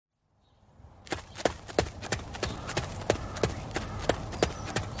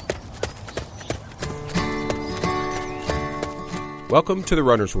Welcome to the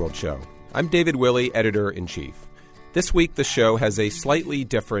Runner's World Show. I'm David Willey, Editor-in-Chief. This week, the show has a slightly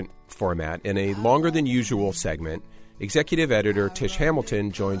different format. In a longer-than-usual segment, Executive Editor Tish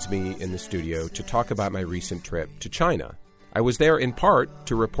Hamilton joins me in the studio to talk about my recent trip to China. I was there in part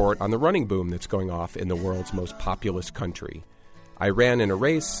to report on the running boom that's going off in the world's most populous country. I ran in a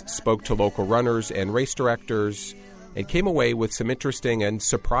race, spoke to local runners and race directors, and came away with some interesting and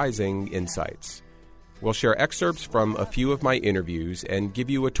surprising insights. We'll share excerpts from a few of my interviews and give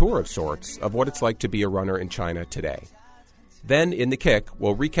you a tour of sorts of what it's like to be a runner in China today. Then, in the kick,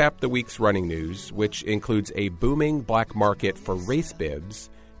 we'll recap the week's running news, which includes a booming black market for race bibs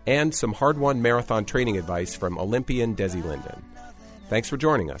and some hard-won marathon training advice from Olympian Desi Linden. Thanks for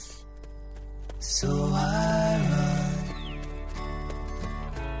joining us. So I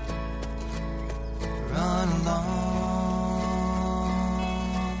run along.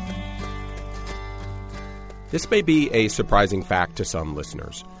 This may be a surprising fact to some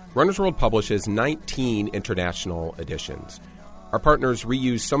listeners. Runner's World publishes 19 international editions. Our partners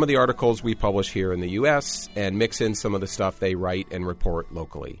reuse some of the articles we publish here in the U.S. and mix in some of the stuff they write and report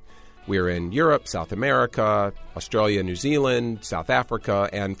locally. We're in Europe, South America, Australia, New Zealand, South Africa,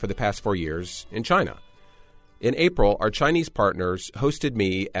 and for the past 4 years, in China. In April, our Chinese partners hosted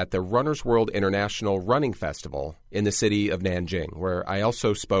me at the Runner's World International Running Festival in the city of Nanjing, where I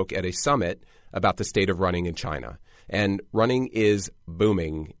also spoke at a summit about the state of running in China. And running is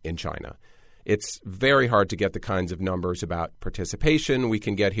booming in China. It's very hard to get the kinds of numbers about participation we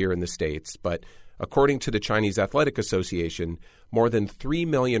can get here in the States, but according to the Chinese Athletic Association, more than 3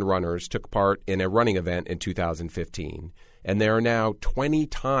 million runners took part in a running event in 2015, and there are now 20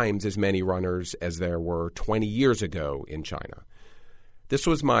 times as many runners as there were 20 years ago in China. This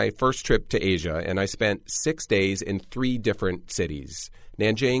was my first trip to Asia, and I spent 6 days in 3 different cities: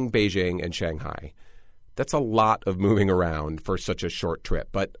 Nanjing, Beijing, and Shanghai. That's a lot of moving around for such a short trip,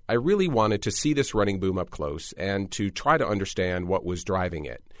 but I really wanted to see this running boom up close and to try to understand what was driving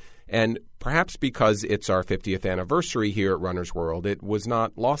it. And perhaps because it's our 50th anniversary here at Runner's World, it was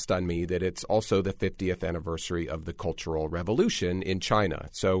not lost on me that it's also the 50th anniversary of the Cultural Revolution in China.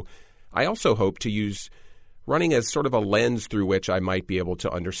 So I also hope to use running as sort of a lens through which I might be able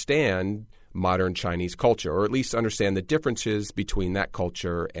to understand modern Chinese culture, or at least understand the differences between that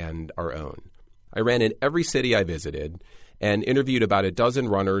culture and our own. I ran in every city I visited and interviewed about a dozen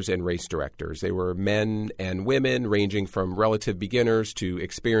runners and race directors. They were men and women ranging from relative beginners to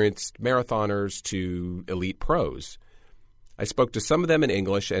experienced marathoners to elite pros. I spoke to some of them in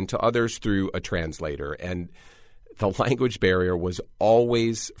English and to others through a translator, and the language barrier was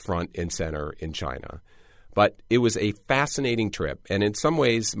always front and center in China. But it was a fascinating trip, and in some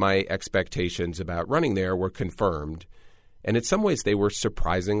ways my expectations about running there were confirmed, and in some ways they were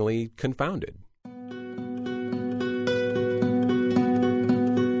surprisingly confounded.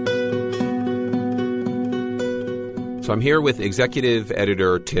 So I'm here with Executive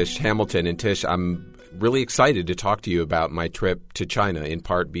Editor Tish Hamilton. And Tish, I'm really excited to talk to you about my trip to China, in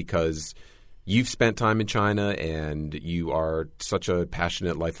part because you've spent time in China and you are such a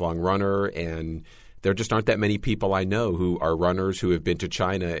passionate lifelong runner, and there just aren't that many people I know who are runners who have been to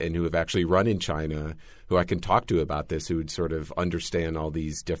China and who have actually run in China who I can talk to about this, who would sort of understand all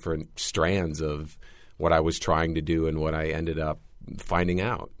these different strands of what I was trying to do and what I ended up finding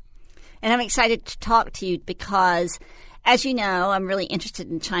out. And I'm excited to talk to you because, as you know, I'm really interested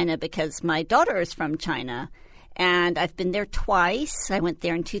in China because my daughter is from China. And I've been there twice. I went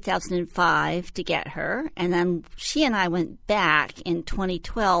there in 2005 to get her. And then she and I went back in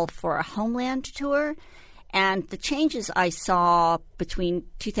 2012 for a homeland tour. And the changes I saw between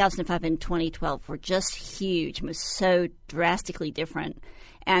 2005 and 2012 were just huge. It was so drastically different.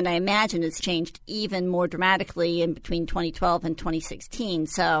 And I imagine it's changed even more dramatically in between 2012 and 2016.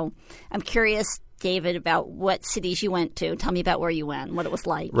 So I'm curious, David, about what cities you went to. Tell me about where you went, what it was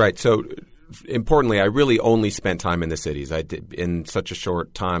like. Right. So importantly, I really only spent time in the cities. I did, in such a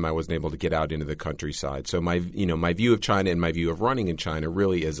short time, I wasn't able to get out into the countryside. So my view of China and my view of running in China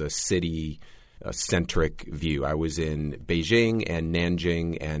really is a city-centric view. I was in Beijing and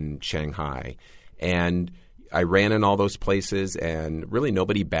Nanjing and Shanghai, and I ran in all those places, and really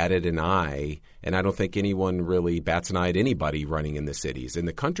nobody batted an eye, and I don't think anyone really bats an eye at anybody running in the cities. In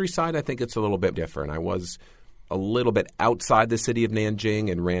the countryside, I think it's a little bit different. I was a little bit outside the city of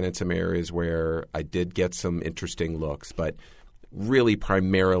Nanjing and ran in some areas where I did get some interesting looks, but really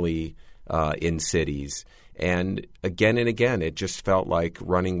primarily in cities. And again, it just felt like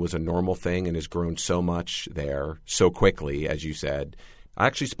running was a normal thing and has grown so much there so quickly, as you said. I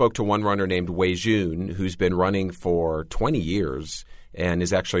actually spoke to one runner named Wei Jun, who's been running for 20 years and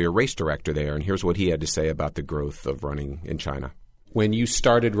is actually a race director there. And here's what he had to say about the growth of running in China. When you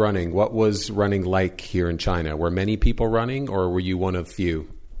started running, what was running like here in China? Were many people running, or were you one of few?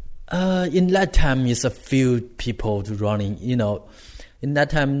 In that time, it's a few people running. In that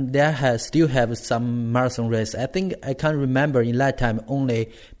time, there still have some marathon race. I think I can't remember in that time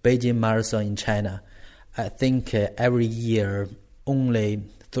only Beijing Marathon in China. I think every year only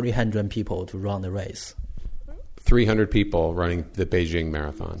 300 people to run the race. 300 people running the Beijing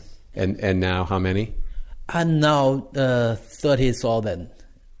Marathon. And now how many? And now 30,000.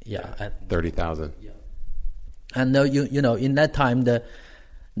 Yeah. 30,000. Yeah. And in that time the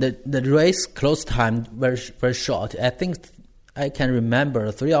race close time very very short. I think I can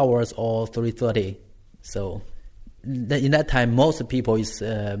remember 3 hours or 3:30. So in that time, most people is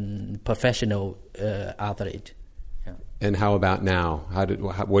professional athlete. Yeah. And how about now?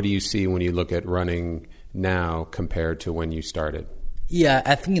 What do you see when you look at running now compared to when you started? Yeah,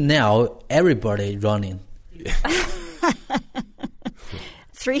 I think now everybody running.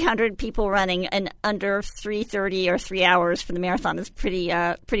 300 people running in under 3:30 or 3 hours for the marathon is pretty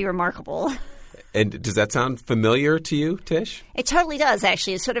remarkable. And does that sound familiar to you, Tish? It totally does,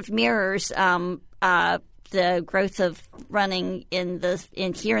 actually. It sort of mirrors the growth of running in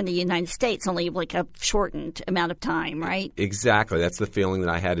here in the United States, only like a shortened amount of time, right? Exactly. That's the feeling that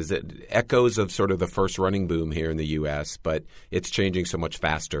I had. Is it echoes of sort of the first running boom here in the U.S., but it's changing so much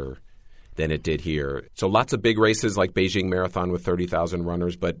faster than it did here. So lots of big races like Beijing Marathon with 30,000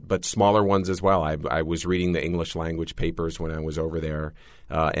 runners, but smaller ones as well. I was reading the English language papers when I was over there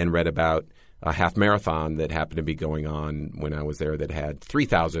and read about a half marathon that happened to be going on when I was there that had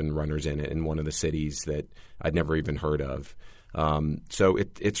 3,000 runners in it in one of the cities that I'd never even heard of. So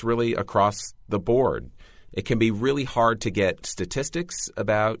it's really across the board. It can be really hard to get statistics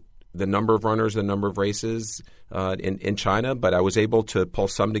about the number of runners, the number of races in China, but I was able to pull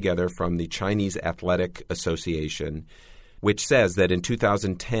some together from the Chinese Athletic Association, which says that in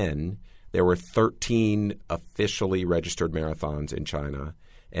 2010 there were 13 officially registered marathons in China.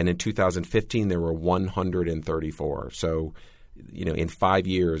 And in 2015, there were 134. So, in 5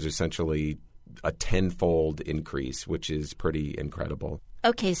 years, essentially a tenfold increase, which is pretty incredible.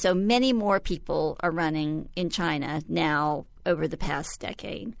 Okay, so many more people are running in China now over the past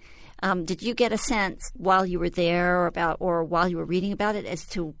decade. Did you get a sense while you were there or while you were reading about it as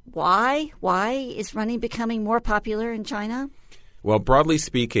to why? Why is running becoming more popular in China? Well, broadly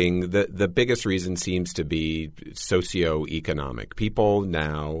speaking, the biggest reason seems to be socioeconomic. People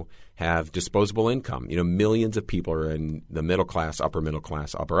now have disposable income. Millions of people are in the middle class, upper middle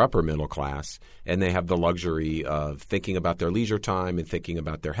class, upper middle class, and they have the luxury of thinking about their leisure time and thinking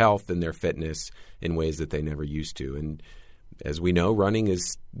about their health and their fitness in ways that they never used to. And as we know, running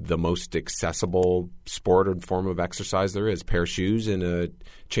is the most accessible sport or form of exercise there is. Pair of shoes and a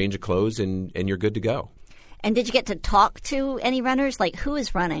change of clothes and you're good to go. And did you get to talk to any runners? Like, who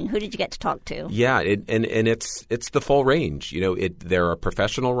is running? Who did you get to talk to? Yeah, it's the full range. There are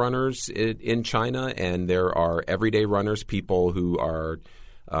professional runners in China, and there are everyday runners, people who are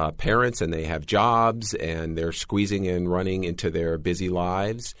parents and they have jobs and they're squeezing in running into their busy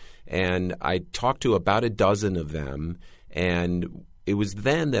lives. And I talked to about a dozen of them, and it was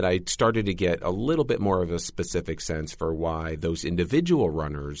then that I started to get a little bit more of a specific sense for why those individual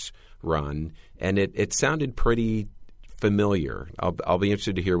runners run, and it sounded pretty familiar. I'll be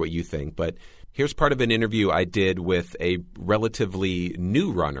interested to hear what you think, but here's part of an interview I did with a relatively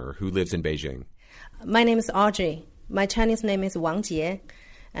new runner who lives in Beijing. My name is Audrey. My Chinese name is Wang Jie,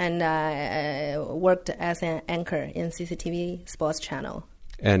 and I worked as an anchor in CCTV Sports Channel.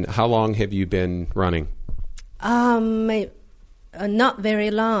 And how long have you been running? Not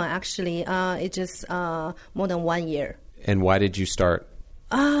very long, actually. It's just more than 1 year. And why did you start?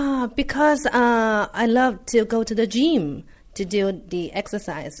 Because I love to go to the gym to do the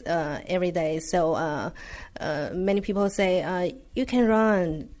exercise every day. So many people say, you can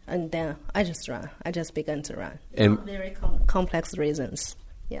run. And then I just run. I just began to run. And very complex reasons.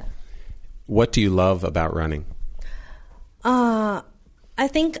 Yeah. What do you love about running? I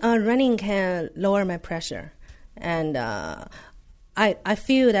think running can lower my pressure. And I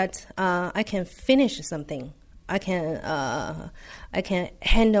feel that I can finish something. I can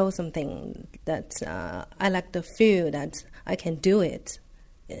handle something that I like to feel that I can do it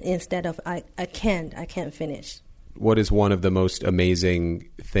instead of I can't finish. What is one of the most amazing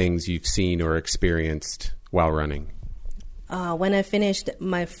things you've seen or experienced while running? When I finished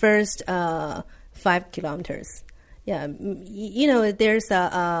my first 5 kilometers. Yeah, there's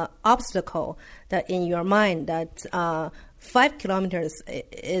a obstacle that in your mind that 5 kilometers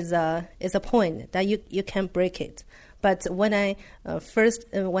is a point that you can't break it. But when I first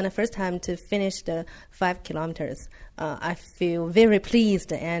time to finish the 5 kilometers, I feel very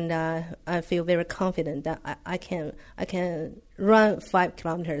pleased and I feel very confident that I can run 5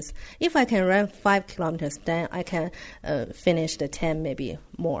 kilometers. If I can run 5 kilometers, then I can finish the 10, maybe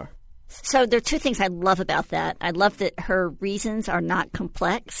more. So there are two things I love about that. I love that her reasons are not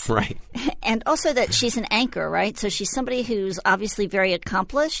complex. Right. And also that she's an anchor, right? So she's somebody who's obviously very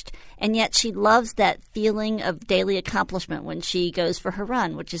accomplished, and yet she loves that feeling of daily accomplishment when she goes for her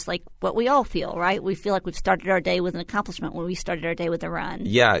run, which is like what we all feel, right? We feel like we've started our day with an accomplishment when we started our day with a run.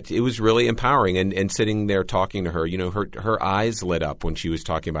 Yeah, it was really empowering. And sitting there talking to her, you know, her eyes lit up when she was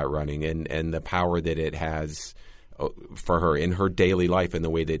talking about running and the power that it has for her in her daily life and the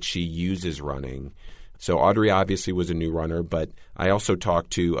way that she uses running. So Audrey obviously was a new runner, but I also talked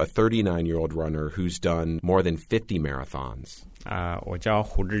to a 39-year-old runner who's done more than 50 marathons. 我叫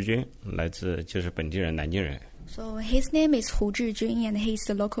胡志军，来自就是本地人，南京人。 So his name is Hu Zhijun, and he's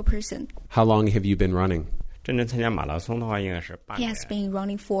the local person. How long have you been running? 真正参加马拉松的话，应该是8 He 年。 has been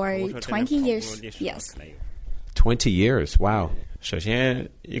running for 20 years. Yes. 20 years, wow. 首先，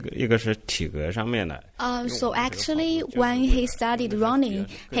一个是体格上面的。 So actually, when he started running,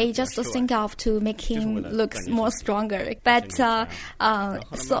 he just think of to make him look more stronger. But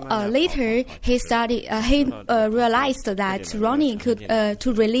later, he realized that running could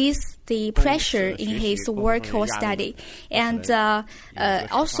to release the pressure in his work or study, and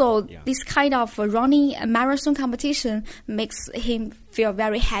also this kind of running marathon competition makes him feel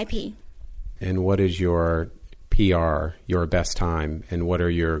very happy. And what is your PR, your best time, and what are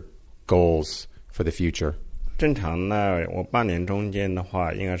your goals for the future? 正常呢，我8年中间的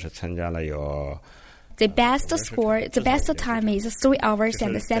话，应该是参加了有。 The best time is 3 hours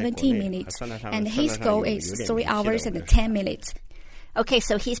and 17 minutes, and his goal is 3 hours and 10 minutes. Okay,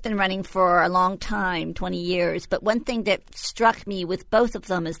 so he's been running for a long time, 20 years. But one thing that struck me with both of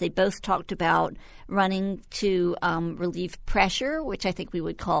them is they both talked about running to relieve pressure, which I think we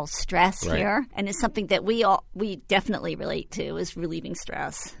would call stress here. And it's something that we definitely relate to, is relieving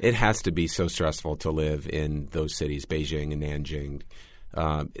stress. It has to be so stressful to live in those cities, Beijing and Nanjing.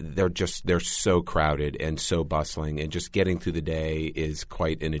 They're so crowded and so bustling, and just getting through the day is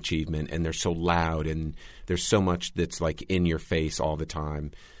quite an achievement. And they're so loud, and there's so much that's like in your face all the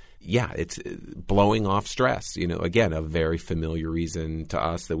time. Yeah, it's blowing off stress. You know, again, a very familiar reason to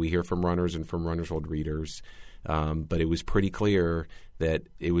us that we hear from runners and from Runner's World readers. But it was pretty clear that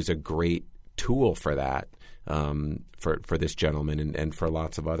it was a great tool for that, for this gentleman and for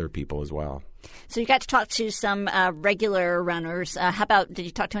lots of other people as well. So you got to talk to some regular runners. Did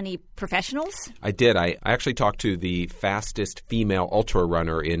you talk to any professionals? I did. I actually talked to the fastest female ultra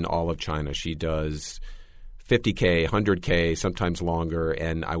runner in all of China. She does 50K, 100K, sometimes longer,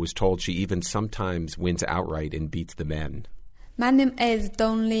 and I was told she even sometimes wins outright and beats the men. My name is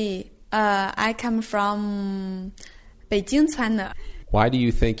Dong Li. I come from Beijing, China. Why do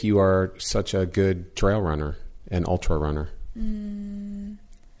you think you are such a good trail runner and ultra runner?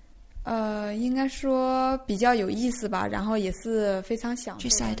 应该说比较有意思吧，然后也是非常享受。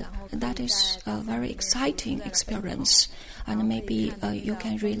 She said that is a very exciting experience, and maybe you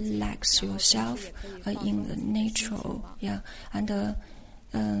can relax yourself in the natural,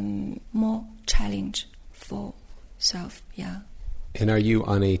 and more challenge for self, And are you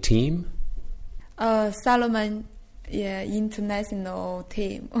on a team? Solomon, international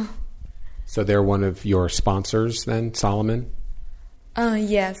team. So they're one of your sponsors then, Solomon?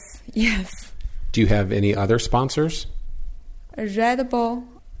 Yes. Do you have any other sponsors? Red Bull.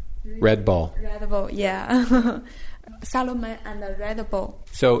 Red Bull, yeah. Solomon and Red Bull.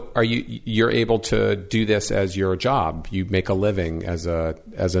 So you're able to do this as your job? You make a living as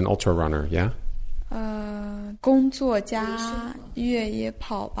an ultra runner, yeah? 工作加越野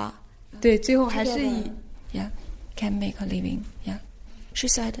跑吧。对，最后还是以 can make a living, She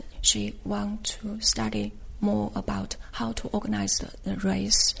said she want to study more about how to organize the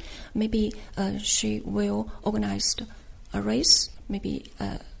race. Maybe she will organize a race, maybe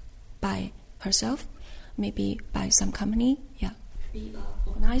by herself, maybe by some company, be an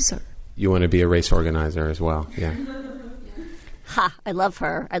organizer. You want to be a race organizer as well, yeah. Ha! I love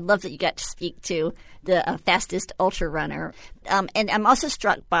her. I love that you got to speak to the fastest ultra runner. And I'm also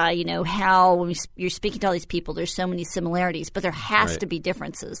struck by, how when you're speaking to all these people, there's so many similarities, but there has to be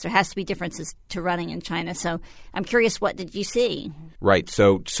differences. There has to be differences to running in China. So I'm curious, what did you see? Right.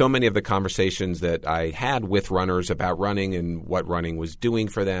 So many of the conversations that I had with runners about running and what running was doing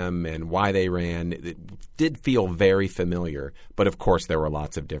for them and why they ran, it did feel very familiar. But of course, there were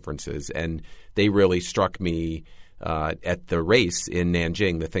lots of differences. And they really struck me at the race in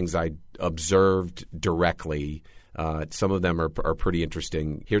Nanjing, the things I observed directly Some of them are pretty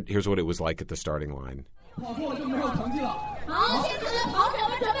interesting. Here's what it was like at the starting line.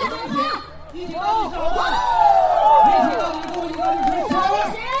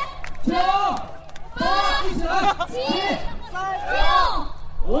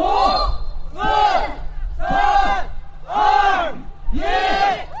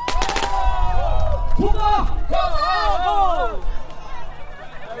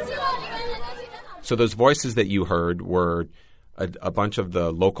 So those voices that you heard were a bunch of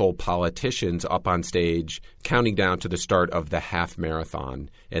the local politicians up on stage counting down to the start of the half marathon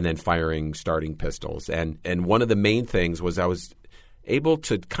and then firing starting pistols. And one of the main things was I was able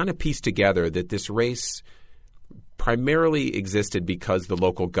to kind of piece together that this race primarily existed because the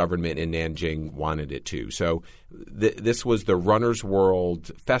local government in Nanjing wanted it to. So this was the Runner's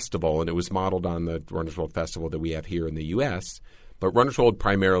World Festival, and it was modeled on the Runner's World Festival that we have here in the U.S., but Runner's World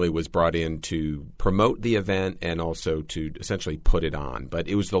primarily was brought in to promote the event and also to essentially put it on. But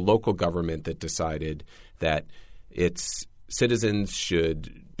it was the local government that decided that its citizens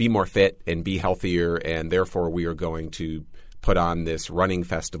should be more fit and be healthier, and therefore we are going to put on this running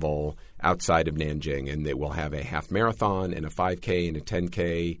festival outside of Nanjing, and it will have a half marathon and a 5K and a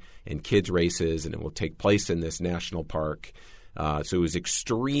 10K and kids races, and it will take place in this national park. So it was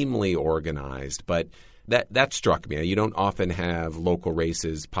extremely organized, but that struck me. You don't often have local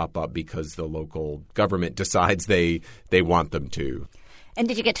races pop up because the local government decides they want them to. And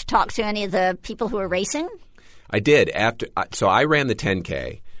did you get to talk to any of the people who were racing? I did. So I ran the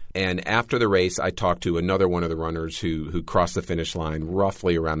 10K, and after the race, I talked to another one of the runners who crossed the finish line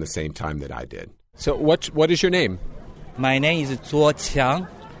roughly around the same time that I did. So what is your name? My name is 卓强。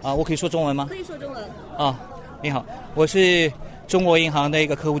我可以说中文吗？可以说中文。你好，我是中国银行的一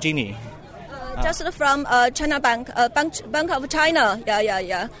个客户经理。Just from China Bank, Bank of China.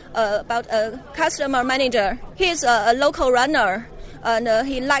 Yeah. About a customer manager. He's a local runner, and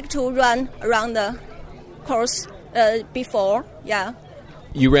he liked to run around the course before. Yeah.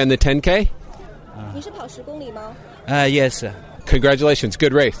 You ran the 10K? 你是跑10公里吗？Yes. Congratulations,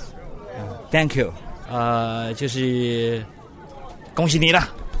 good race. Thank you. 就是恭喜你了。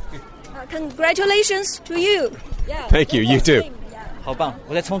Congratulations to you. Yeah. Thank you. You too. 好棒！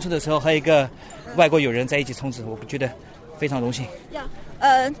我在冲刺的时候和一个外国友人在一起冲刺，我觉得非常荣幸。Yeah.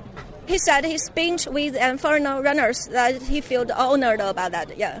 He said he's been with foreign runners that he felt honored about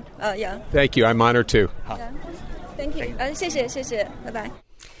that. Yeah. Yeah. Thank you. I'm honored too. Yeah. Thank you. 谢谢。拜拜。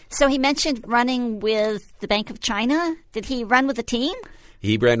So he mentioned running with the Bank of China. Did he run with a team?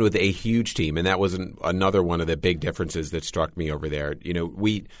 He ran with a huge team, and that was another one of the big differences that struck me over there. You know,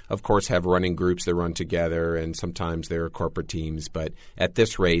 we, of course, have running groups that run together, and sometimes there are corporate teams. But at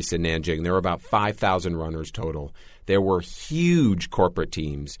this race in Nanjing, there were about 5,000 runners total. There were huge corporate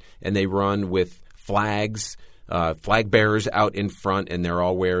teams, and they run with flags, flag bearers out in front, and they're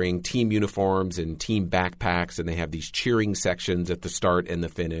all wearing team uniforms and team backpacks, and they have these cheering sections at the start and the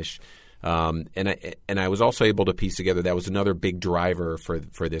finish. And I was also able to piece together that was another big driver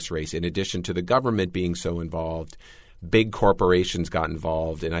for this race. In addition to the government being so involved, big corporations got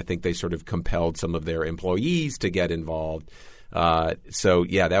involved, and I think they sort of compelled some of their employees to get involved. So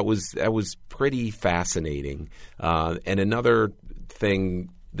yeah, that was pretty fascinating. And another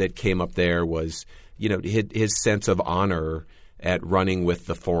thing that came up there was, you know, his sense of honor at running with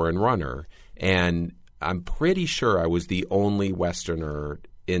the foreign runner. And I'm pretty sure I was the only Westerner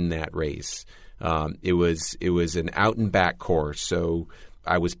in that race. It was an out and back course, so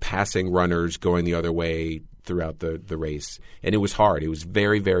I was passing runners going the other way throughout the race, and it was hard. It was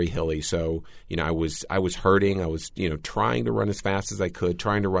very, very hilly. So, you know, I was hurting. I was, you know, trying to run as fast as I could,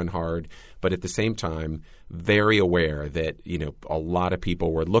 trying to run hard, but at the same time, very aware that, you know, a lot of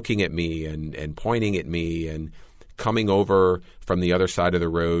people were looking at me and pointing at me and coming over from the other side of the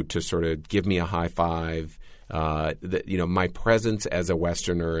road to sort of give me a high five. You know, my presence as a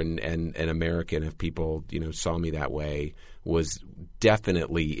Westerner and an American, if people, you know, saw me that way, was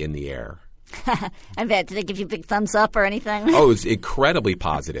definitely in the air. I bet. Did they give you a big thumbs up or anything? Oh, it was incredibly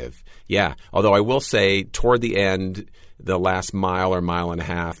positive. Yeah. Although I will say toward the end, the last mile or mile and a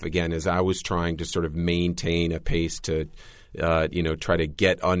half, again, as I was trying to sort of maintain a pace to, you know, try to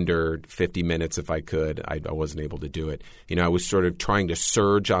get under 50 minutes if I could, I wasn't able to do it. You know, I was sort of trying to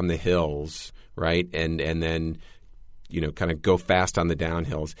surge on the hills, right? And then, you know, kind of go fast on the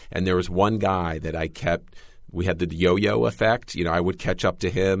downhills. And there was one guy that I kept – we had the yo-yo effect. You know, I would catch up to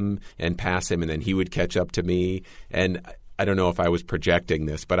him and pass him, and then he would catch up to me. And I don't know if I was projecting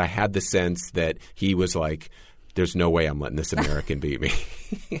this, but I had the sense that he was like, there's no way I'm letting this American beat me.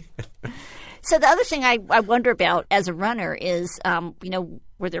 So the other thing I wonder about as a runner is, you know,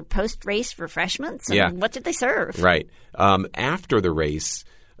 were there post-race refreshments? And Yeah. what did they serve? Right. After the race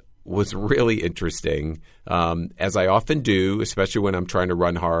was really interesting. As I often do, especially when I'm trying to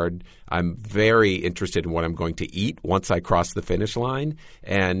run hard, I'm very interested in what I'm going to eat once I cross the finish line.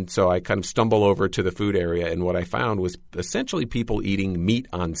 And so I kind of stumble over to the food area, and what I found was essentially people eating meat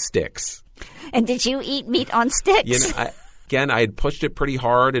on sticks. And did you eat meat on sticks? You know, I had pushed it pretty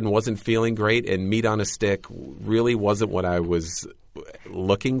hard and wasn't feeling great, and meat on a stick really wasn't what I was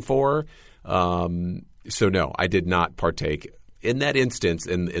looking for. So no, I did not partake in that instance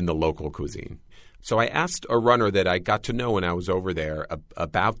in the local cuisine. So I asked a runner that I got to know when I was over there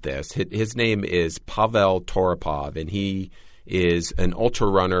about this. His name is Pavel Toropov, and he is an ultra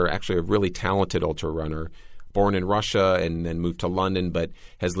runner, actually a really talented ultra runner, born in Russia and then moved to London, but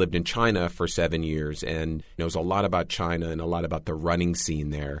has lived in China for 7 years and knows a lot about China and a lot about the running scene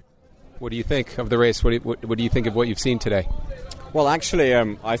there. What do you think of the race? What do you think of what you've seen today? Well, actually,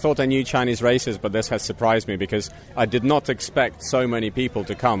 I thought I knew Chinese races, but this has surprised me because I did not expect so many people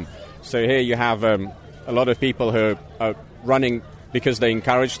to come. So here you have a lot of people who are running because they're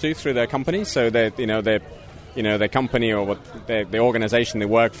encouraged to through their company. So their company or the organization they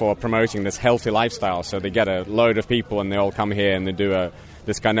work for are promoting this healthy lifestyle. So they get a load of people and they all come here and they do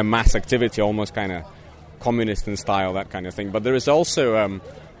this kind of mass activity, almost kind of communist in style, that kind of thing. But there is also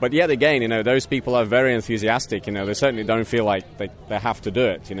but yet again, those people are very enthusiastic. They certainly don't feel like they have to do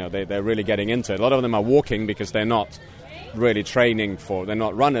it. They're really getting into it. A lot of them are walking because they're not really training they're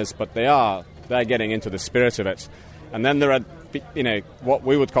not runners, but they're getting into the spirit of it. And then there are, what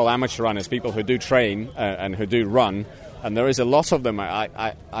we would call amateur runners, people who do train and who do run. And there is a lot of them.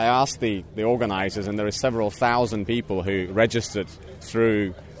 I asked the organizers, and there are several thousand people who registered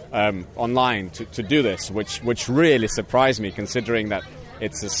through online to do this, which really surprised me, considering that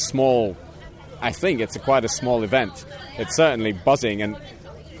it's a small, I think it's quite a small event. It's certainly buzzing, and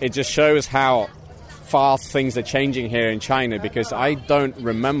it just shows how fast things are changing here in China, because I don't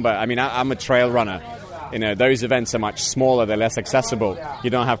remember, I'm a trail runner. Those events are much smaller, they're less accessible.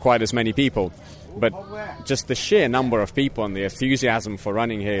 You don't have quite as many people. But just the sheer number of people and the enthusiasm for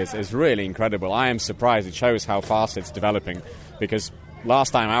running here is really incredible. I am surprised. It shows how fast it's developing, because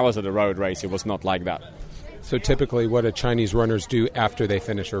last time I was at a road race, it was not like that. So typically, what do Chinese runners do after they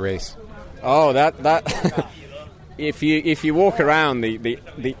finish a race? Oh, that if you walk around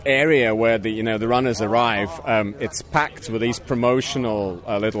the area where the runners arrive, it's packed with these promotional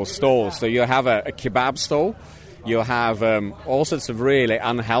little stalls. So you have a kebab stall, you'll have all sorts of really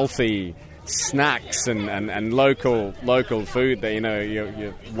unhealthy snacks and local food that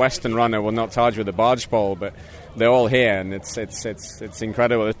your Western runner will not charge with a barge pole, but they're all here, and it's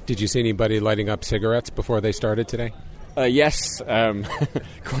incredible. Did you see anybody lighting up cigarettes before they started today? Yes,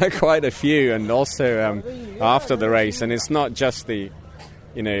 quite a few, and also after the race. And it's not just the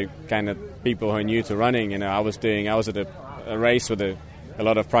kind of people who are new to running. I was at a race with a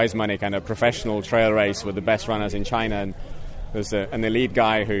lot of prize money, kind of professional trail race with the best runners in China, and there's an elite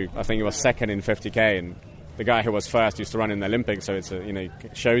guy who I think he was second in 50k, and the guy who was first used to run in the Olympics, so it's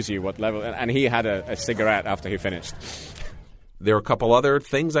shows you what level. And he had a cigarette after he finished. There were a couple other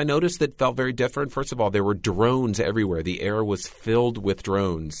things I noticed that felt very different. First of all, there were drones everywhere. The air was filled with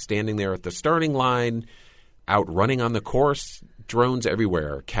drones, standing there at the starting line, out running on the course, drones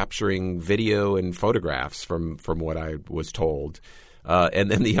everywhere, capturing video and photographs from what I was told.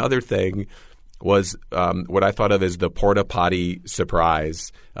 And then the other thing was what I thought of as the porta potty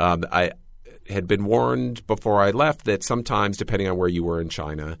surprise. I had been warned before I left that sometimes, depending on where you were in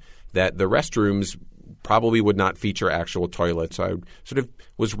China, that the restrooms probably would not feature actual toilets. So I sort of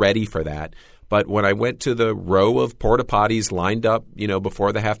was ready for that. But when I went to the row of porta potties lined up,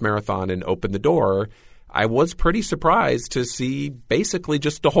 before the half marathon and opened the door, I was pretty surprised to see basically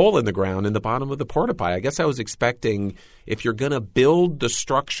just a hole in the ground in the bottom of the porta potty. I guess I was expecting, if you're going to build the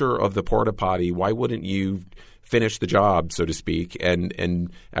structure of the porta potty, why wouldn't you finish the job, so to speak,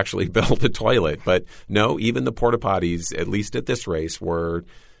 and actually build a toilet? But no, even the porta potties, at least at this race, were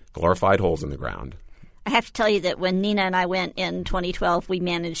glorified holes in the ground. I have to tell you that when Nina and I went in 2012, we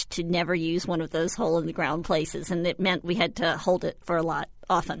managed to never use one of those hole-in-the-ground places, and it meant we had to hold it for a lot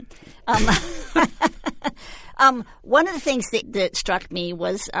often. One of the things that struck me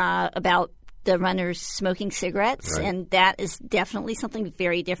was about the runners smoking cigarettes, right. And that is definitely something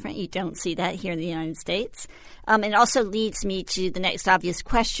very different. You don't see that here in the United States. It also leads me to the next obvious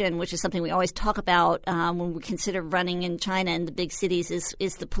question, which is something we always talk about when we consider running in China and the big cities,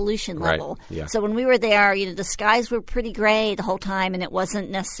 is the pollution level. Right. Yeah. So when we were there, the skies were pretty gray the whole time, and it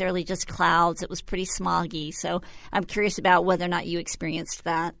wasn't necessarily just clouds. It was pretty smoggy. So I'm curious about whether or not you experienced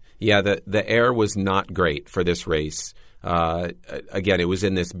that. Yeah, the air was not great for this race. Again, it was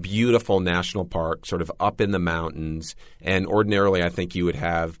in this beautiful national park, sort of up in the mountains, and ordinarily I think you would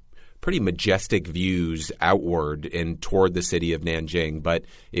have pretty majestic views outward and toward the city of Nanjing, but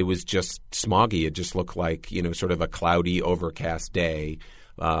it was just smoggy. It just looked like, sort of a cloudy, overcast day,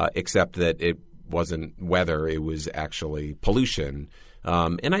 except that it wasn't weather. It was actually pollution.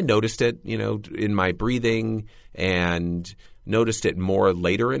 And I noticed it, in my breathing, and noticed it more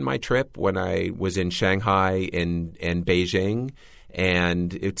later in my trip when I was in Shanghai and Beijing.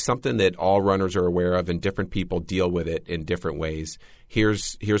 And it's something that all runners are aware of, and different people deal with it in different ways.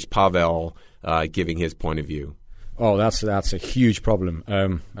 Here's Pavel giving his point of view. Oh, that's a huge problem,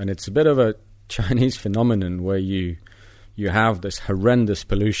 and it's a bit of a Chinese phenomenon where you have this horrendous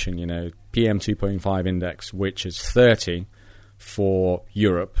pollution. PM 2.5 index, which is 30 for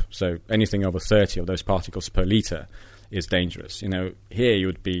Europe. So anything over 30 of those particles per liter is dangerous. Here you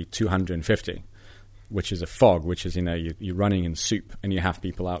would be 250. Which is a fog, which is, you're running in soup and you have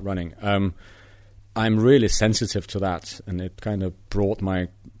people out running. I'm really sensitive to that, and it kind of brought my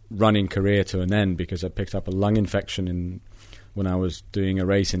running career to an end because I picked up a lung infection when I was doing a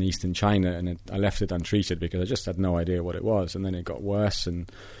race in eastern China, and I left it untreated because I just had no idea what it was. And then it got worse,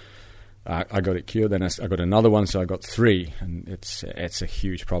 and I got it cured. Then I got another one, so I got 3, and it's a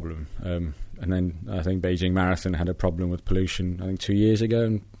huge problem. And then I think Beijing Marathon had a problem with pollution, I think 2 years ago,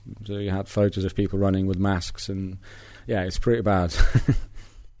 and so you had photos of people running with masks, and yeah, it's pretty bad.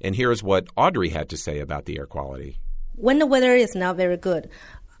 And here's what Audrey had to say about the air quality. When the weather is not very good,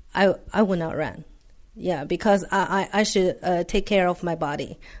 I will not run. Yeah, because I should take care of my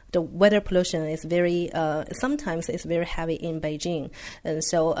body. The weather pollution is sometimes it's very heavy in Beijing. And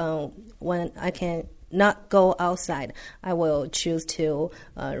so when I can not go outside, I will choose to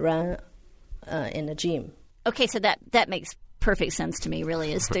run in the gym. Okay, so that makes perfect sense to me,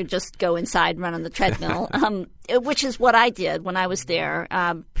 really, is to just go inside and run on the treadmill, which is what I did when I was there.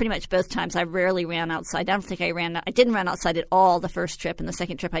 Pretty much both times I rarely ran outside. I don't think I didn't run outside at all the first trip, and the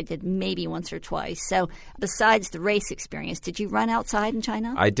second trip I did maybe once or twice. So besides the race experience, did you run outside in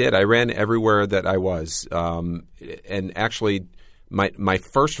China? I did. I ran everywhere that I was. And actually, my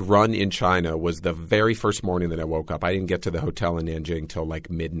first run in China was the very first morning that I woke up. I didn't get to the hotel in Nanjing till like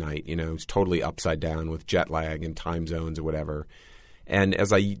midnight. It was totally upside down with jet lag and time zones or whatever. And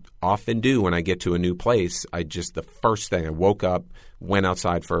as I often do when I get to a new place, the first thing, I woke up, went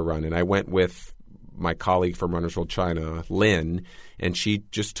outside for a run. And I went with my colleague from Runners World China, Lynn, and she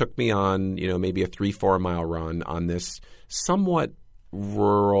just took me on, maybe a 3-4 mile run on this somewhat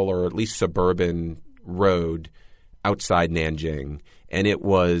rural or at least suburban road outside Nanjing, and it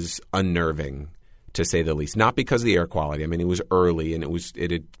was unnerving, to say the least. Not because of the air quality. I mean, it was early, and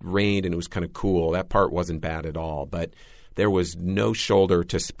it had rained, and it was kind of cool. That part wasn't bad at all, but there was no shoulder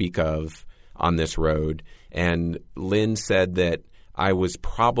to speak of on this road. And Lynn said that I was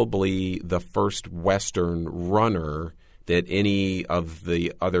probably the first Western runner that any of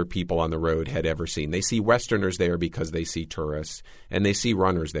the other people on the road had ever seen. They see Westerners there because they see tourists, and they see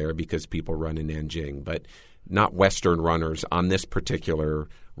runners there because people run in Nanjing, but not Western runners on this particular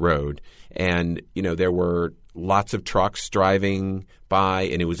road. And, there were lots of trucks driving by,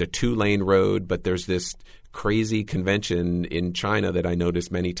 and it was a 2-lane road, but there's this crazy convention in China that I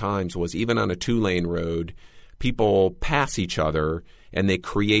noticed many times was even on a 2-lane road, people pass each other, and they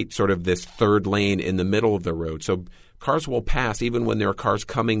create sort of this third lane in the middle of the road. So cars will pass even when there are cars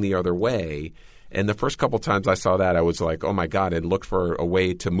coming the other way. And the first couple times I saw that, I was like, oh, my God, and looked for a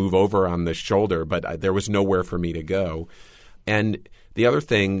way to move over on the shoulder, but there was nowhere for me to go. And the other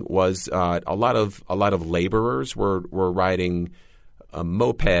thing was a lot of laborers were riding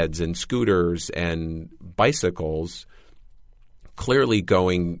mopeds and scooters and bicycles, clearly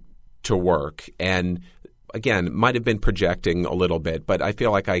going to work. And again, might have been projecting a little bit, but I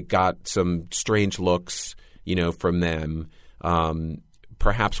feel like I got some strange looks, from them.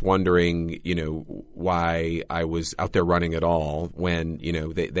 Perhaps wondering, why I was out there running at all when,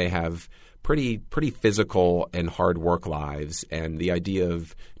 they have pretty physical and hard work lives, and the idea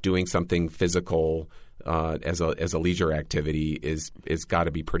of doing something physical as a leisure activity is got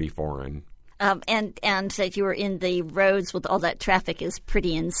to be pretty foreign. And that you were in the roads with all that traffic is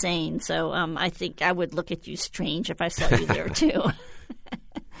pretty insane. So I think I would look at you strange if I saw you there too.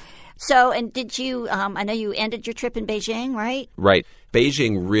 So, and did you I know you ended your trip in Beijing, right? Right.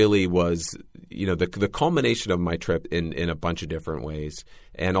 Beijing really was, the culmination of my trip in a bunch of different ways,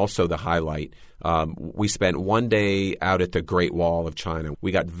 and also the highlight. We spent one day out at the Great Wall of China.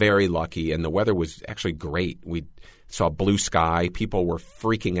 We got very lucky, and the weather was actually great. We saw blue sky. People were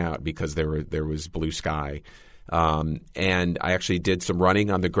freaking out because there was blue sky. And I actually did some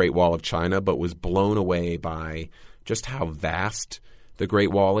running on the Great Wall of China, but was blown away by just how vast the Great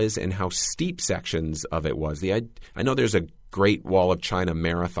Wall is and how steep sections of it was. I know there's a Great Wall of China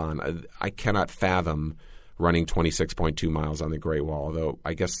marathon. I cannot fathom running 26.2 miles on the Great Wall, although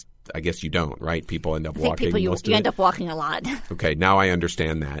I guess you don't, right? People end up walking. You end up walking a lot. Okay, now I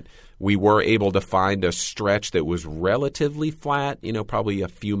understand that. We were able to find a stretch that was relatively flat, probably a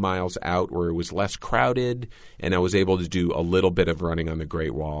few miles out where it was less crowded, and I was able to do a little bit of running on the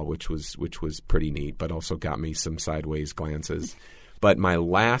Great Wall, which was pretty neat, but also got me some sideways glances. But my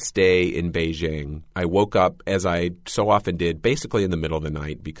last day in Beijing, I woke up, as I so often did, basically in the middle of the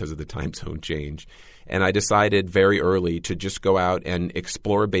night because of the time zone change. And I decided very early to just go out and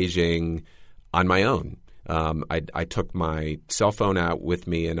explore Beijing on my own. I took my cell phone out with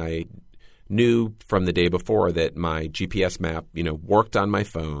me, and I knew from the day before that my GPS map, worked on my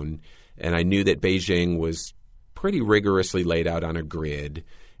phone. And I knew that Beijing was pretty rigorously laid out on a grid.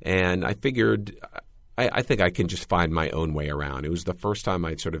 And I figured I think I can just find my own way around. It was the first time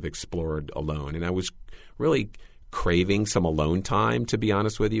I'd sort of explored alone. And I was really craving some alone time, to be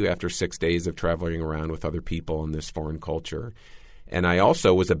honest with you, after 6 days of traveling around with other people in this foreign culture. And I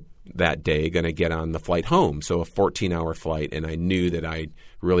also was that day going to get on the flight home, so a 14-hour flight, and I knew that I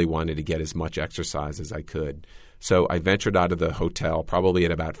really wanted to get as much exercise as I could. So I ventured out of the hotel probably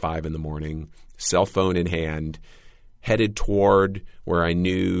at about 5 in the morning, cell phone in hand, headed toward where I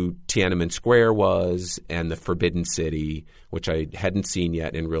knew Tiananmen Square was and the Forbidden City, which I hadn't seen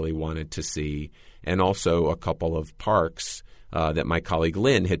yet and really wanted to see, and also a couple of parks that my colleague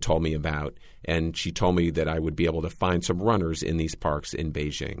Lynn had told me about. And she told me that I would be able to find some runners in these parks in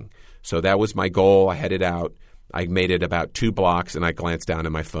Beijing. So that was my goal. I headed out. I made it about 2 blocks, and I glanced down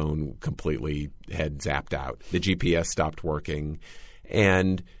at my phone, completely had zapped out. The GPS stopped working.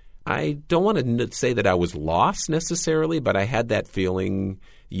 And I don't want to say that I was lost necessarily, but I had that feeling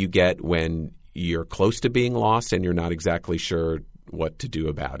you get when you're close to being lost and you're not exactly sure what to do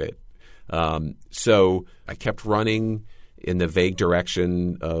about it. So I kept running in the vague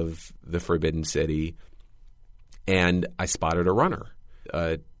direction of the Forbidden City, and I spotted a runner,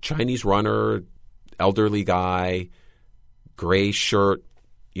 a Chinese runner, elderly guy, gray shirt,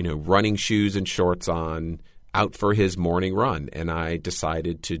 running shoes and shorts on, out for his morning run. And I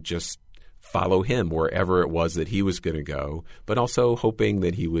decided to just follow him wherever it was that he was going to go, but also hoping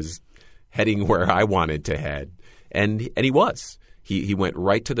that he was heading where I wanted to head. And he was. He went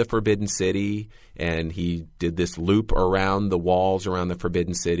right to the Forbidden City, and he did this loop around the walls around the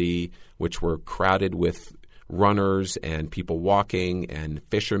Forbidden City, which were crowded with runners and people walking and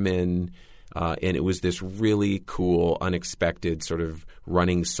fishermen. And it was this really cool, unexpected sort of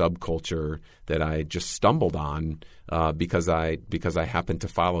running subculture that I just stumbled on because I happened to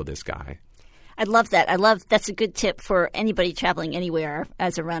follow this guy. I love that. That's a good tip for anybody traveling anywhere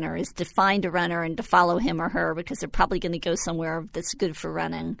as a runner, is to find a runner and to follow him or her, because they're probably going to go somewhere that's good for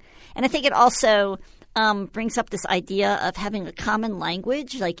running. And I think it also brings up this idea of having a common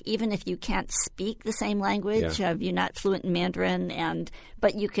language. Like, even if you can't speak the same language, you're not fluent in Mandarin,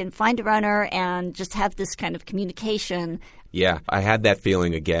 but you can find a runner and just have this kind of communication. Yeah, I had that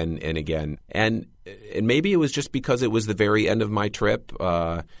feeling again and again. And maybe it was just because it was the very end of my trip,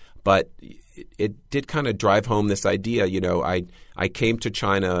 but it did kind of drive home this idea. I came to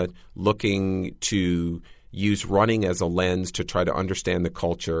China looking to use running as a lens to try to understand the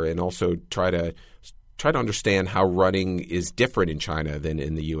culture, and also try to understand how running is different in China than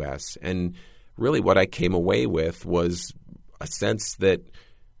in the U.S. And really what I came away with was a sense that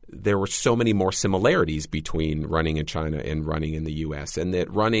there were so many more similarities between running in China and running in the U.S., and that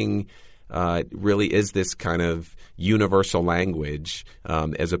running really is this kind of universal language,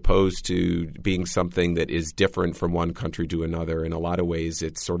 as opposed to being something that is different from one country to another. In a lot of ways,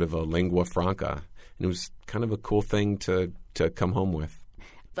 it's sort of a lingua franca. And it was kind of a cool thing to come home with.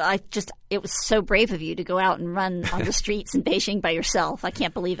 It was so brave of you to go out and run on the streets in Beijing by yourself. I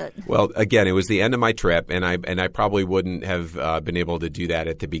can't believe it. Well, again, it was the end of my trip, and I probably wouldn't have been able to do that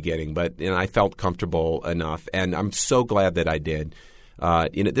at the beginning. But I felt comfortable enough, and I'm so glad that I did.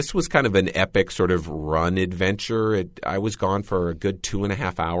 This was kind of an epic sort of run adventure. I was gone for a good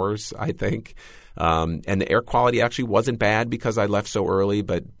 2.5 hours, I think. And the air quality actually wasn't bad because I left so early.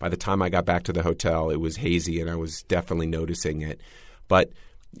 But by the time I got back to the hotel, it was hazy, and I was definitely noticing it. But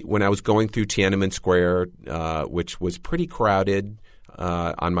when I was going through Tiananmen Square, which was pretty crowded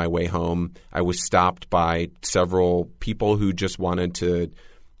on my way home, I was stopped by several people who just wanted to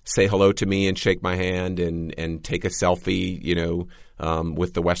say hello to me and shake my hand and take a selfie,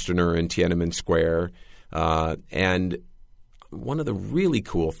 with the Westerner in Tiananmen Square. And one of the really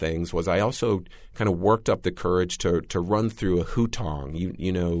cool things was I also kind of worked up the courage to run through a hutong.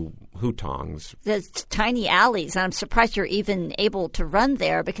 You know hutongs. The tiny alleys. And I'm surprised you're even able to run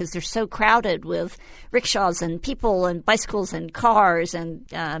there because they're so crowded with rickshaws and people and bicycles and cars and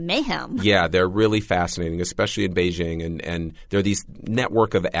mayhem. Yeah, they're really fascinating, especially in Beijing. And there are these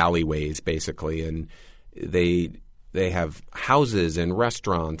network of alleyways, basically, and they have houses and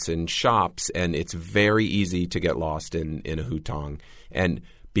restaurants and shops, and it's very easy to get lost in a hutong. And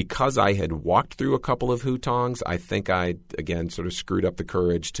because I had walked through a couple of hutongs, I think I, again, sort of screwed up the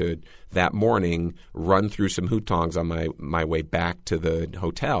courage to, that morning, run through some hutongs on my way back to the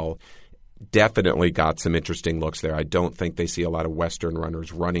hotel. Definitely got some interesting looks there. I don't think they see a lot of Western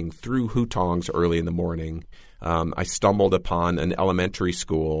runners running through hutongs early in the morning. I stumbled upon an elementary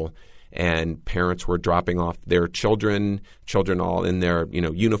school, and parents were dropping off their children all in their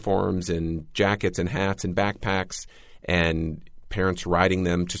uniforms and jackets and hats and backpacks, and parents riding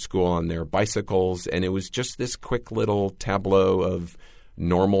them to school on their bicycles. And it was just this quick little tableau of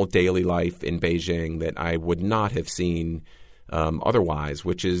normal daily life in Beijing that I would not have seen otherwise,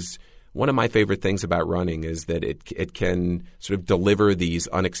 which is one of my favorite things about running, is that it can sort of deliver these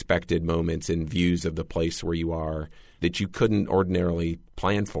unexpected moments and views of the place where you are that you couldn't ordinarily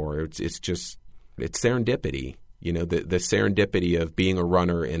plan for. It's serendipity. The serendipity of being a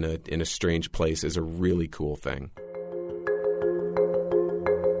runner in a strange place is a really cool thing.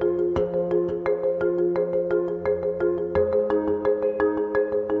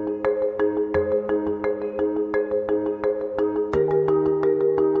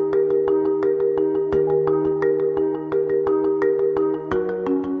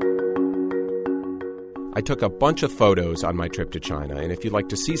 I took a bunch of photos on my trip to China, and if you'd like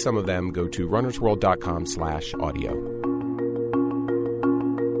to see some of them, go to runnersworld.com/audio.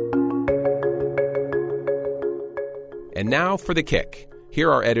 And now for the kick.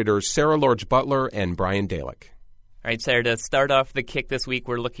 Here are editors Sarah Lorge Butler and Brian Dalick. All right, Sarah, to start off the kick this week,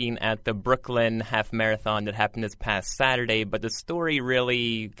 we're looking at the Brooklyn Half Marathon that happened this past Saturday, but the story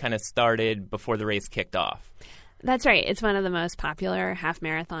really kind of started before the race kicked off. That's right. It's one of the most popular half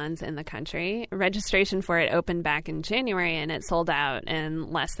marathons in the country. Registration for it opened back in January, and it sold out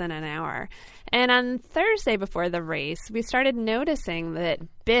in less than an hour. And on Thursday before the race, we started noticing that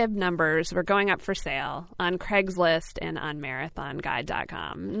bib numbers were going up for sale on Craigslist and on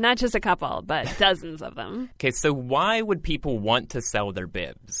marathonguide.com. Not just a couple, but dozens of them. Okay, so why would people want to sell their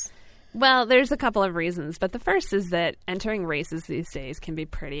bibs? Well, there's a couple of reasons, but the first is that entering races these days can be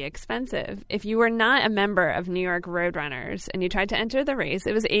pretty expensive. If you were not a member of New York Roadrunners and you tried to enter the race,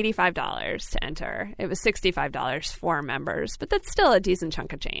 it was $85 to enter. It was $65 for members, but that's still a decent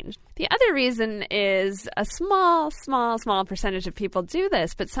chunk of change. The other reason is a small percentage of people do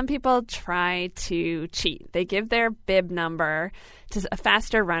this, but some people try to cheat. They give their bib number to a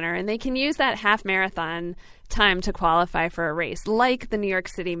faster runner, and they can use that half marathon time to qualify for a race, like the New York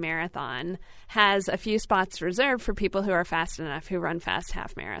City Marathon has a few spots reserved for people who are fast enough, who run fast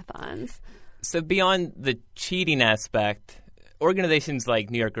half marathons. So beyond the cheating aspect, organizations like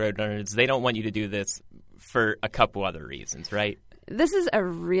New York Roadrunners, they don't want you to do this for a couple other reasons, right? This is a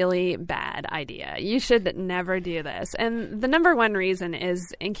really bad idea. You should never do this. And the number one reason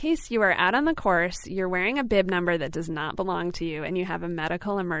is in case you are out on the course, you're wearing a bib number that does not belong to you, and you have a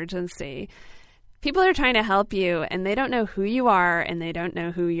medical emergency. People are trying to help you, and they don't know who you are, and they don't know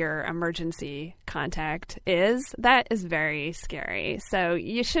who your emergency contact is. That is very scary. So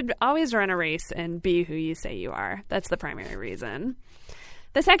you should always run a race and be who you say you are. That's the primary reason.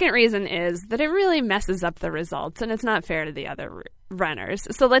 The second reason is that it really messes up the results, and it's not fair to the other runners.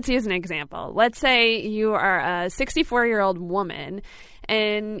 So let's use an example. Let's say you are a 64-year-old woman,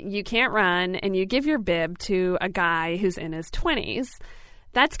 and you can't run, and you give your bib to a guy who's in his 20s.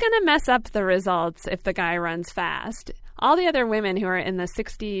 That's going to mess up the results if the guy runs fast. All the other women who are in the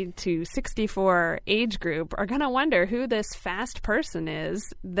 60 to 64 age group are going to wonder who this fast person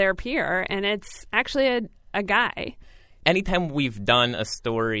is, their peer, and it's actually a guy. Anytime we've done a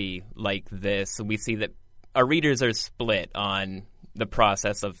story like this, we see that our readers are split on the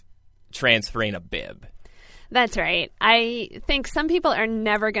process of transferring a bib. That's right. I think some people are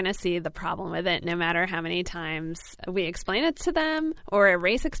never going to see the problem with it, no matter how many times we explain it to them or a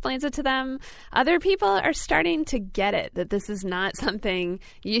race explains it to them. Other people are starting to get it, that this is not something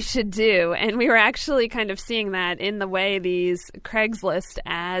you should do. And we were actually kind of seeing that in the way these Craigslist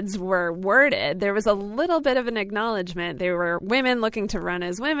ads were worded. There was a little bit of an acknowledgement. There were women looking to run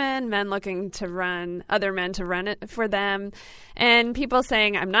as women, men looking to run, other men to run it for them, and people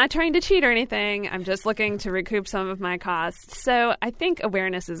saying, I'm not trying to cheat or anything. I'm just looking to recoup some of my costs. So I think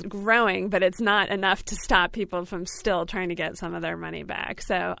awareness is growing, but it's not enough to stop people from still trying to get some of their money back.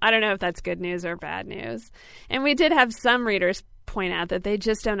 So I don't know if that's good news or bad news. And we did have some readers point out that they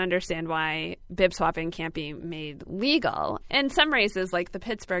just don't understand why bib swapping can't be made legal. And some races, like the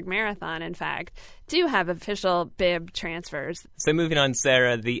Pittsburgh Marathon, in fact, do have official bib transfers. So moving on,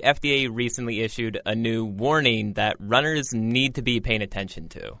 Sarah, the FDA recently issued a new warning that runners need to be paying attention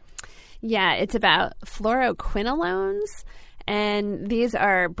to. Yeah, it's about fluoroquinolones. And these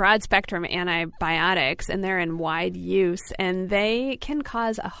are broad-spectrum antibiotics, and they're in wide use, and they can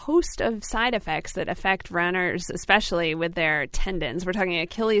cause a host of side effects that affect runners, especially with their tendons. We're talking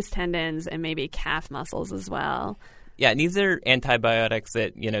Achilles tendons and maybe calf muscles as well. Yeah, and these are antibiotics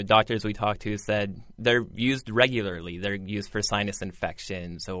that, doctors we talked to said they're used regularly. They're used for sinus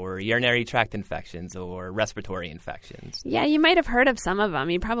infections or urinary tract infections or respiratory infections. Yeah, you might have heard of some of them.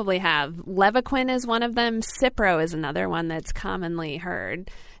 You probably have. Levaquin is one of them. Cipro is another one that's commonly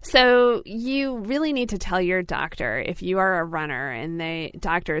heard. So you really need to tell your doctor if you are a runner and the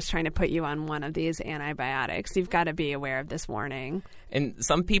doctor is trying to put you on one of these antibiotics. You've got to be aware of this warning. And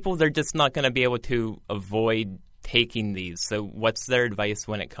some people, they're just not going to be able to avoid taking these. So what's their advice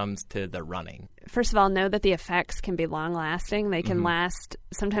when it comes to the running? First of all, know that the effects can be long-lasting. They can last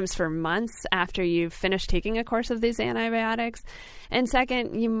sometimes for months after you've finished taking a course of these antibiotics. And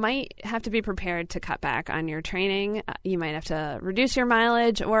second, you might have to be prepared to cut back on your training. You might have to reduce your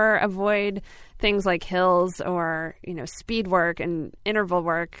mileage or avoid things like hills or, speed work and interval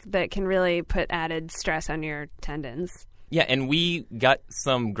work that can really put added stress on your tendons. Yeah, and we got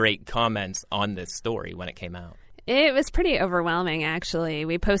some great comments on this story when it came out. It was pretty overwhelming, actually.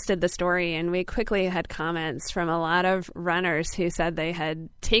 We posted the story, and we quickly had comments from a lot of runners who said they had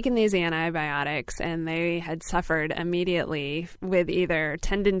taken these antibiotics and they had suffered immediately with either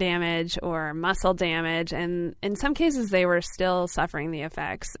tendon damage or muscle damage, and in some cases they were still suffering the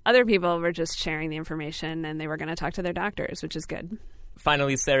effects. Other people were just sharing the information, and they were going to talk to their doctors, which is good.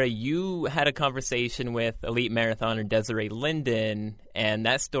 Finally, Sarah, you had a conversation with elite marathoner Desi Linden, and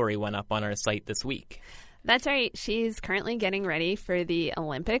that story went up on our site this week. That's right. She's currently getting ready for the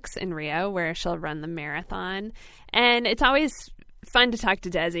Olympics in Rio, where she'll run the marathon. And it's always fun to talk to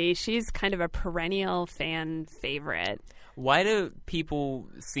Desi. She's kind of a perennial fan favorite. Why do people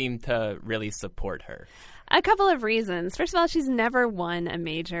seem to really support her? A couple of reasons. First of all, she's never won a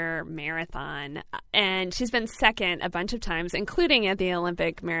major marathon, and she's been second a bunch of times, including at the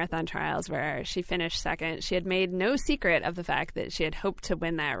Olympic marathon trials where she finished second. She had made no secret of the fact that she had hoped to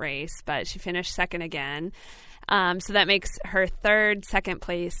win that race, but she finished second again. So that makes her third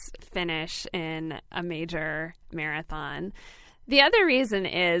second-place finish in a major marathon. The other reason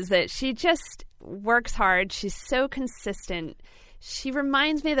is that she just works hard. She's so consistent. She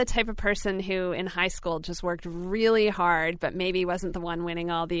reminds me of the type of person who in high school just worked really hard, but maybe wasn't the one winning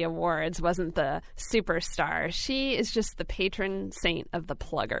all the awards, wasn't the superstar. She is just the patron saint of the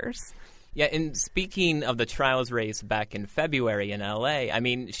pluggers. Yeah, and speaking of the trials race back in February in L.A., I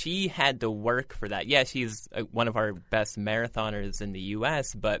mean, she had to work for that. Yeah, she's one of our best marathoners in the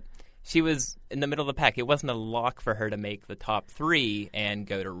U.S., but she was in the middle of the pack. It wasn't a lock for her to make the top 3 and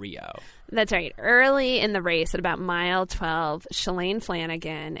go to Rio. That's right. Early in the race, at about mile 12, Shalane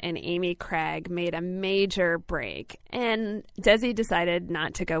Flanagan and Amy Craig made a major break, and Desi decided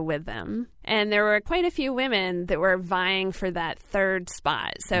not to go with them. And there were quite a few women that were vying for that third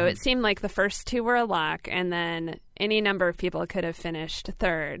spot. So it seemed like the first 2 were a lock, and then any number of people could have finished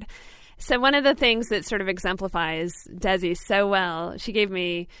third. So one of the things that sort of exemplifies Desi so well, she gave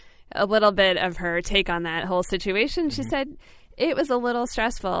me a little bit of her take on that whole situation. She said, it was a little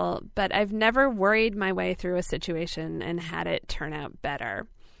stressful, but I've never worried my way through a situation and had it turn out better.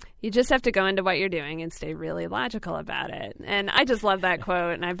 You just have to go into what you're doing and stay really logical about it. And I just love that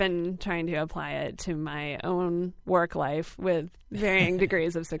quote, and I've been trying to apply it to my own work life with varying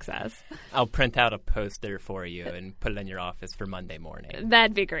degrees of success. I'll print out a poster for you and put it in your office for Monday morning.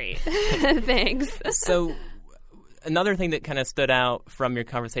 That'd be great. Thanks. So another thing that kind of stood out from your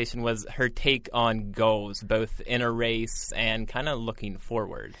conversation was her take on goals, both in a race and kind of looking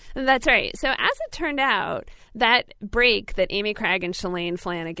forward. That's right. So as it turned out, that break that Amy Craig and Shalane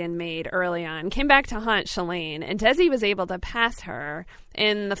Flanagan made early on came back to haunt Shalane, and Desi was able to pass her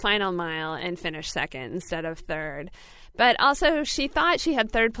in the final mile and finish second instead of third. But also, she thought she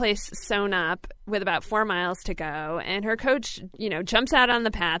had third place sewn up with about 4 miles to go, and her coach, jumps out on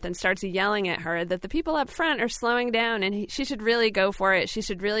the path and starts yelling at her that the people up front are slowing down and she should really go for it. She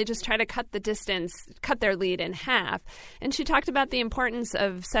should really just try to cut the distance, cut their lead in half. And she talked about the importance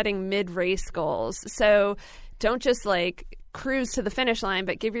of setting mid-race goals. So don't just cruise to the finish line,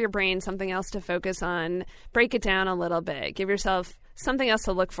 but give your brain something else to focus on, break it down a little bit, give yourself something else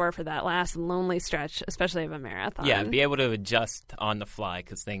to look for that last lonely stretch, especially of a marathon. Yeah, be able to adjust on the fly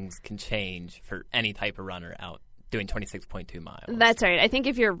because things can change for any type of runner out doing 26.2 miles. That's right. I think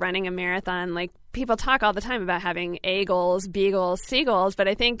if you're running a marathon, like people talk all the time about having A goals, B goals, C goals, but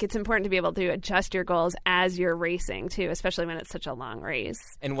I think it's important to be able to adjust your goals as you're racing too, especially when it's such a long race.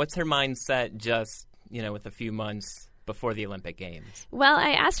 And what's her mindset just, with a few months before the Olympic Games? Well,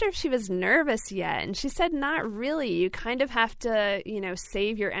 I asked her if she was nervous yet, and she said not really. You kind of have to,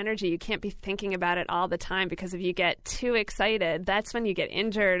 save your energy. You can't be thinking about it all the time because if you get too excited, that's when you get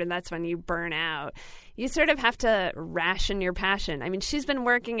injured and that's when you burn out. You sort of have to ration your passion. I mean, she's been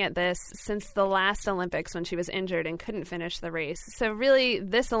working at this since the last Olympics when she was injured and couldn't finish the race. So really,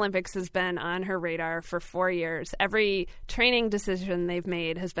 this Olympics has been on her radar for 4 years. Every training decision they've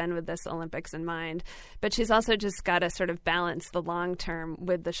made has been with this Olympics in mind. But she's also just got to sort of balance the long term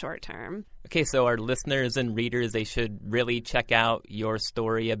with the short term. Okay, so our listeners and readers, they should really check out your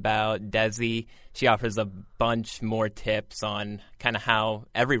story about Desi. She offers a bunch more tips on kind of how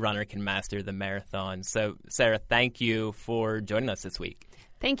every runner can master the marathon. So, Sarah, thank you for joining us this week.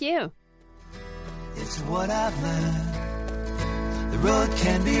 Thank you. It's what I've learned. The road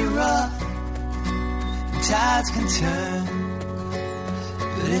can be rough, and tides can turn.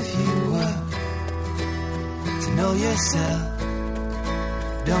 But if you work to know yourself,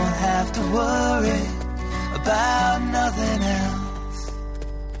 don't have to worry about nothing else.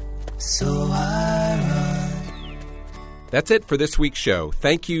 So I run. That's it for this week's show.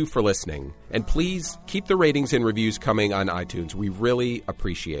 Thank you for listening. And please keep the ratings and reviews coming on iTunes. We really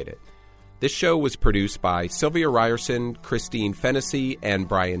appreciate it. This show was produced by Sylvia Ryerson, Christine Fennessy, and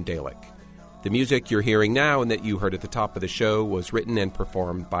Brian Dalick. The music you're hearing now and that you heard at the top of the show was written and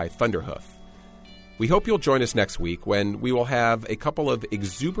performed by Thunderhoof. We hope you'll join us next week when we will have a couple of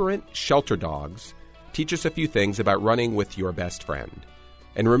exuberant shelter dogs teach us a few things about running with your best friend.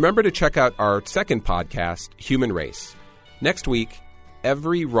 And remember to check out our second podcast, Human Race. Next week,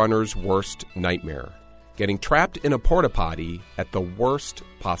 every runner's worst nightmare, getting trapped in a porta potty at the worst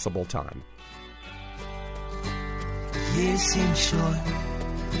possible time. Years seem short,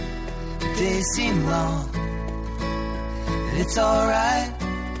 days seem long, and it's alright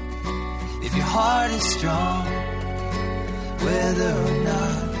if your heart is strong, whether or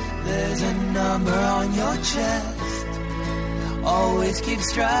not there's a number on your chest. Always keep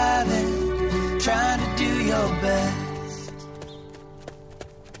striving, trying to do your best.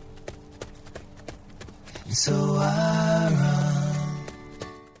 And so I